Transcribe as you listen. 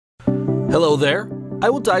Hello there! I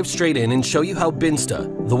will dive straight in and show you how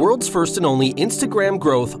Binsta, the world's first and only Instagram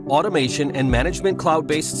growth, automation, and management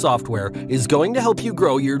cloud-based software, is going to help you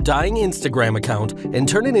grow your dying Instagram account and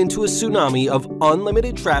turn it into a tsunami of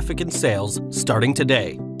unlimited traffic and sales starting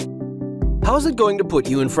today. How is it going to put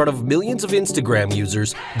you in front of millions of Instagram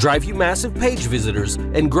users, drive you massive page visitors,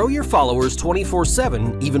 and grow your followers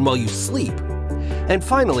 24/7 even while you sleep? And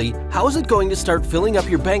finally, how is it going to start filling up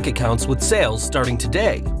your bank accounts with sales starting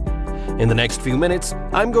today? In the next few minutes,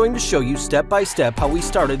 I'm going to show you step by step how we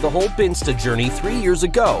started the whole Binsta journey 3 years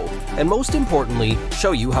ago, and most importantly,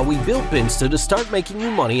 show you how we built Binsta to start making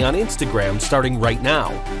you money on Instagram starting right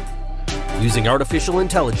now. Using artificial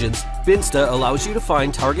intelligence, Binsta allows you to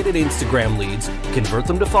find targeted Instagram leads, convert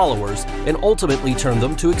them to followers, and ultimately turn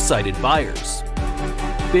them to excited buyers.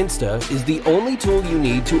 Binsta is the only tool you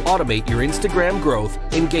need to automate your Instagram growth,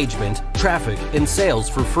 engagement, traffic, and sales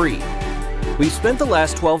for free. We've spent the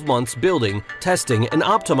last 12 months building, testing, and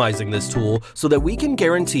optimizing this tool so that we can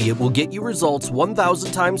guarantee it will get you results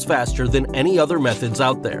 1,000 times faster than any other methods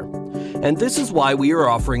out there. And this is why we are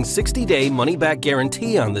offering 60-day money-back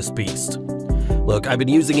guarantee on this beast. Look, I've been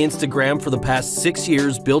using Instagram for the past 6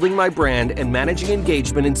 years building my brand and managing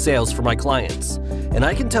engagement and sales for my clients. And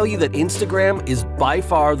I can tell you that Instagram is by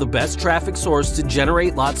far the best traffic source to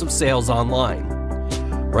generate lots of sales online.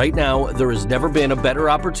 Right now, there has never been a better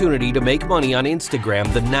opportunity to make money on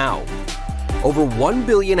Instagram than now. Over 1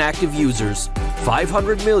 billion active users,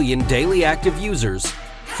 500 million daily active users,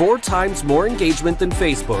 4 times more engagement than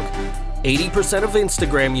Facebook, 80% of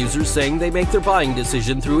Instagram users saying they make their buying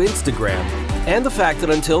decision through Instagram, and the fact that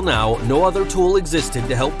until now, no other tool existed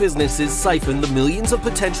to help businesses siphon the millions of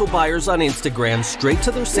potential buyers on Instagram straight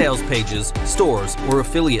to their sales pages, stores, or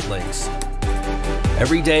affiliate links.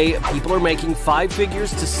 Every day, people are making 5 figures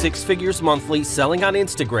to 6 figures monthly selling on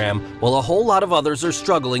Instagram, while a whole lot of others are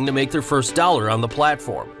struggling to make their first dollar on the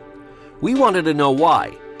platform. We wanted to know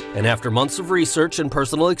why, and after months of research and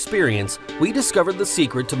personal experience, we discovered the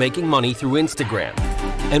secret to making money through Instagram.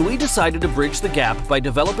 And we decided to bridge the gap by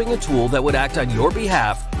developing a tool that would act on your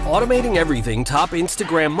behalf, automating everything top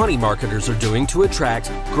Instagram money marketers are doing to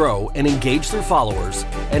attract, grow, and engage their followers,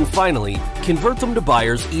 and finally, convert them to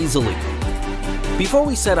buyers easily. Before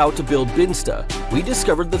we set out to build Binsta, we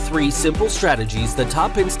discovered the 3 simple strategies that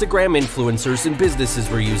top Instagram influencers and businesses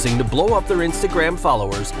were using to blow up their Instagram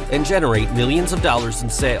followers and generate millions of dollars in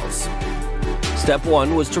sales. Step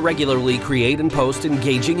 1 was to regularly create and post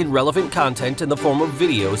engaging and relevant content in the form of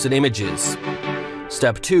videos and images.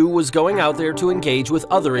 Step 2 was going out there to engage with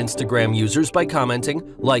other Instagram users by commenting,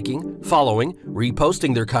 liking, following,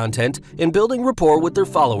 reposting their content, and building rapport with their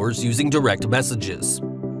followers using direct messages.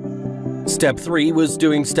 Step 3 was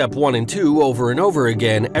doing step 1 and 2 over and over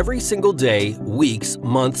again every single day, weeks,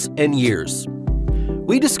 months, and years.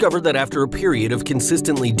 We discovered that after a period of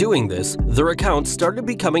consistently doing this, their accounts started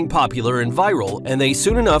becoming popular and viral, and they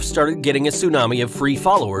soon enough started getting a tsunami of free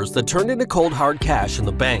followers that turned into cold hard cash in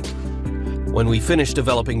the bank. When we finished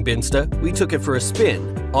developing Binsta, we took it for a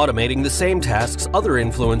spin, automating the same tasks other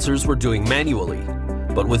influencers were doing manually.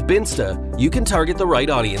 But with Binsta, you can target the right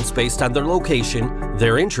audience based on their location,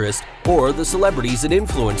 their interest, or the celebrities and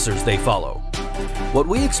influencers they follow. What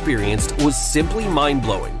we experienced was simply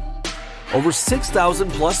mind-blowing. Over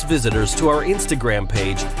 6,000 plus visitors to our Instagram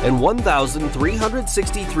page and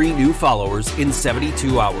 1,363 new followers in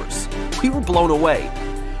 72 hours. We were blown away.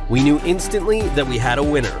 We knew instantly that we had a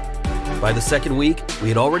winner. By the second week, we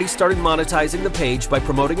had already started monetizing the page by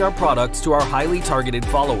promoting our products to our highly targeted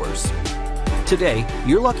followers. Today,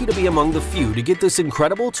 you're lucky to be among the few to get this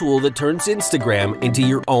incredible tool that turns Instagram into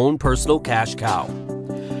your own personal cash cow.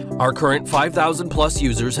 Our current 5,000 plus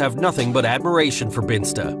users have nothing but admiration for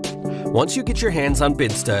Binsta. Once you get your hands on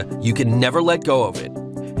Binsta, you can never let go of it.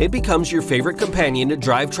 It becomes your favorite companion to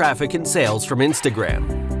drive traffic and sales from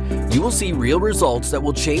Instagram. You will see real results that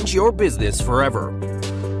will change your business forever.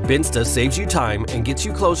 Binsta saves you time and gets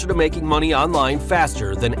you closer to making money online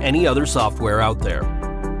faster than any other software out there.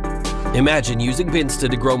 Imagine using Binsta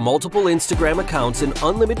to grow multiple Instagram accounts in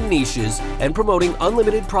unlimited niches and promoting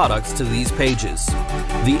unlimited products to these pages.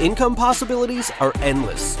 The income possibilities are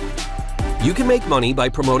endless. You can make money by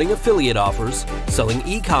promoting affiliate offers, selling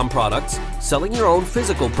e-com products, selling your own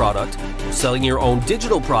physical product, selling your own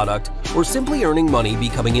digital product, or simply earning money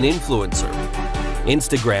becoming an influencer.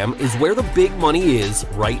 Instagram is where the big money is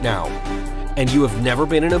right now. And you have never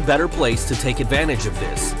been in a better place to take advantage of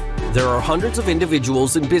this. There are hundreds of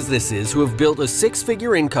individuals and businesses who have built a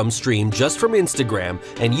 6-figure income stream just from Instagram,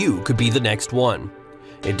 and you could be the next one.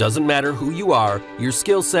 It doesn't matter who you are, your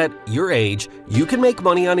skill set, your age, you can make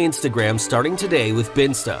money on Instagram starting today with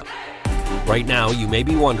Binsta. Right now, you may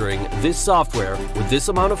be wondering, this software with this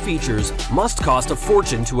amount of features must cost a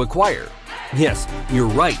fortune to acquire. Yes, you're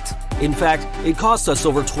right. In fact, it costs us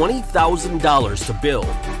over $20,000 to build.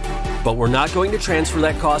 But we're not going to transfer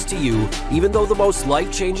that cost to you, even though the most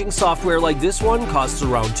life-changing software like this one costs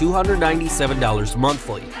around $297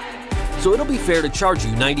 monthly. So it'll be fair to charge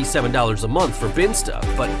you $97 a month for Binsta,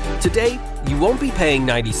 but today, you won't be paying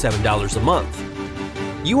 $97 a month.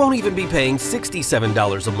 You won't even be paying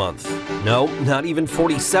 $67 a month. No, not even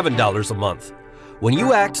 $47 a month. When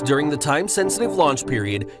you act during the time-sensitive launch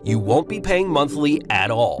period, you won't be paying monthly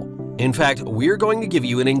at all. In fact, we're going to give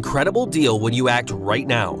you an incredible deal when you act right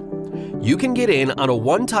now. You can get in on a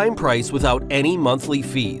one-time price without any monthly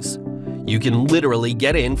fees. You can literally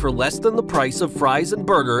get in for less than the price of fries and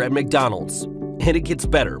burger at McDonald's. And it gets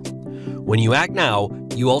better. When you act now,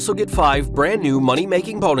 you also get 5 brand new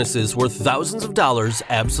money-making bonuses worth thousands of dollars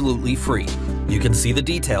absolutely free. You can see the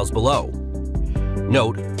details below.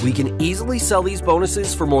 Note, we can easily sell these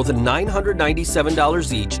bonuses for more than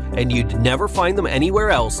 $997 each, and you'd never find them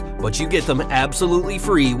anywhere else, but you get them absolutely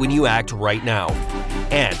free when you act right now.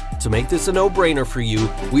 And to make this a no-brainer for you,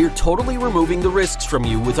 we're totally removing the risks from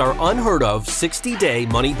you with our unheard-of 60-day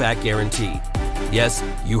money-back guarantee. Yes,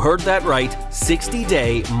 you heard that right,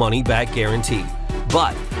 60-day money-back guarantee.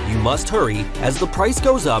 But you must hurry as the price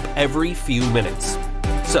goes up every few minutes.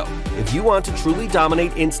 So, if you want to truly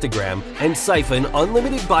dominate Instagram and siphon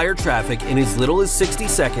unlimited buyer traffic in as little as 60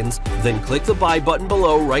 seconds, then click the buy button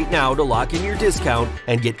below right now to lock in your discount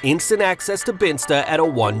and get instant access to Binsta at a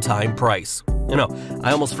one-time price. You know,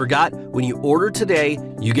 I almost forgot, when you order today,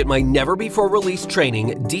 you get my never-before-released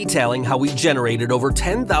training detailing how we generated over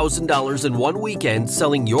 $10,000 in one weekend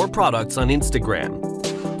selling your products on Instagram.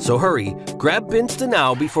 So hurry, grab Binsta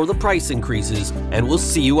now before the price increases, and we'll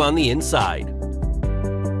see you on the inside.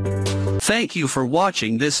 Thank you for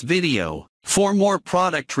watching this video. For more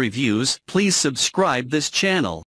product reviews, please subscribe this channel.